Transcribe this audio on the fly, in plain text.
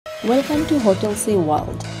Welcome to Hotal Sea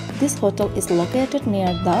World. This hotel is located near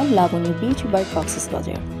the Labuni beach by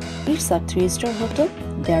Coxsbazar. It's a 3-star hotel.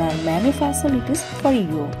 There are many facilities for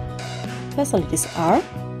you. Facilities are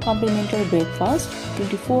complimentary breakfast,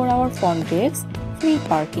 24-hour phone decks, free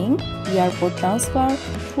parking, airport transfer,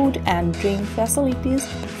 food and drink facilities,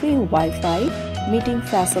 free Wi-Fi, meeting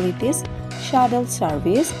facilities, shuttle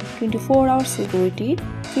service, 24-hour security,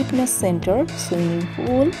 fitness center, swimming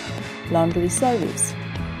pool, laundry service.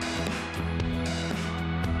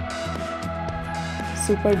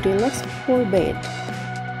 Super Deluxe 4-bed.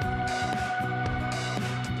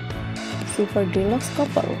 Super Deluxe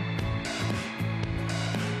couple.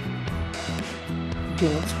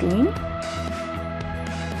 Deluxe twin.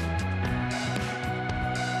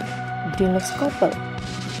 Deluxe couple.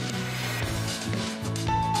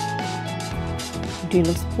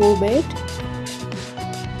 Deluxe 4-bed.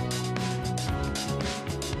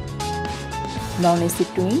 Non-AC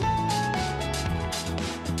twin.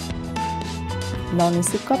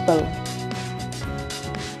 Non-AC couple.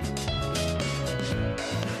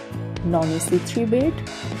 Non-AC 3-bed.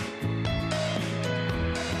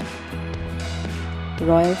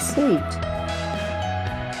 Royal suite.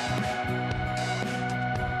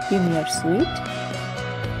 Premier suite.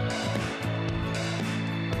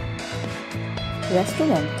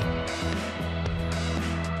 Restaurant.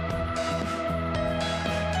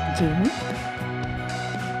 Gym.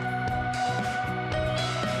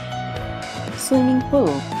 Swimming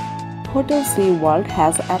pool. Hotal Sea World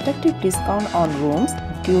has attractive discount on rooms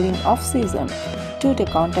during off-season. To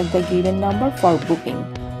contact the given number for booking.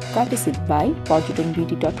 Courtesy by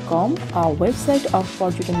Parjatanbd.com, a website of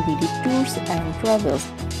Parjatanbd Tours and Travels.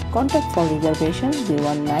 Contact for reservation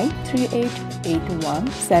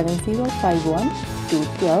 01938817051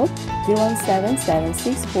 212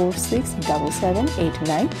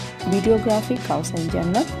 01776467789. Videography Kausan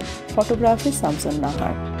Jannat. Photography Samson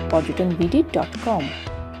Nahar. Parjatanbd.com.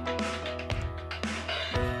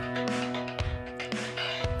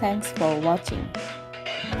 Thanks for watching.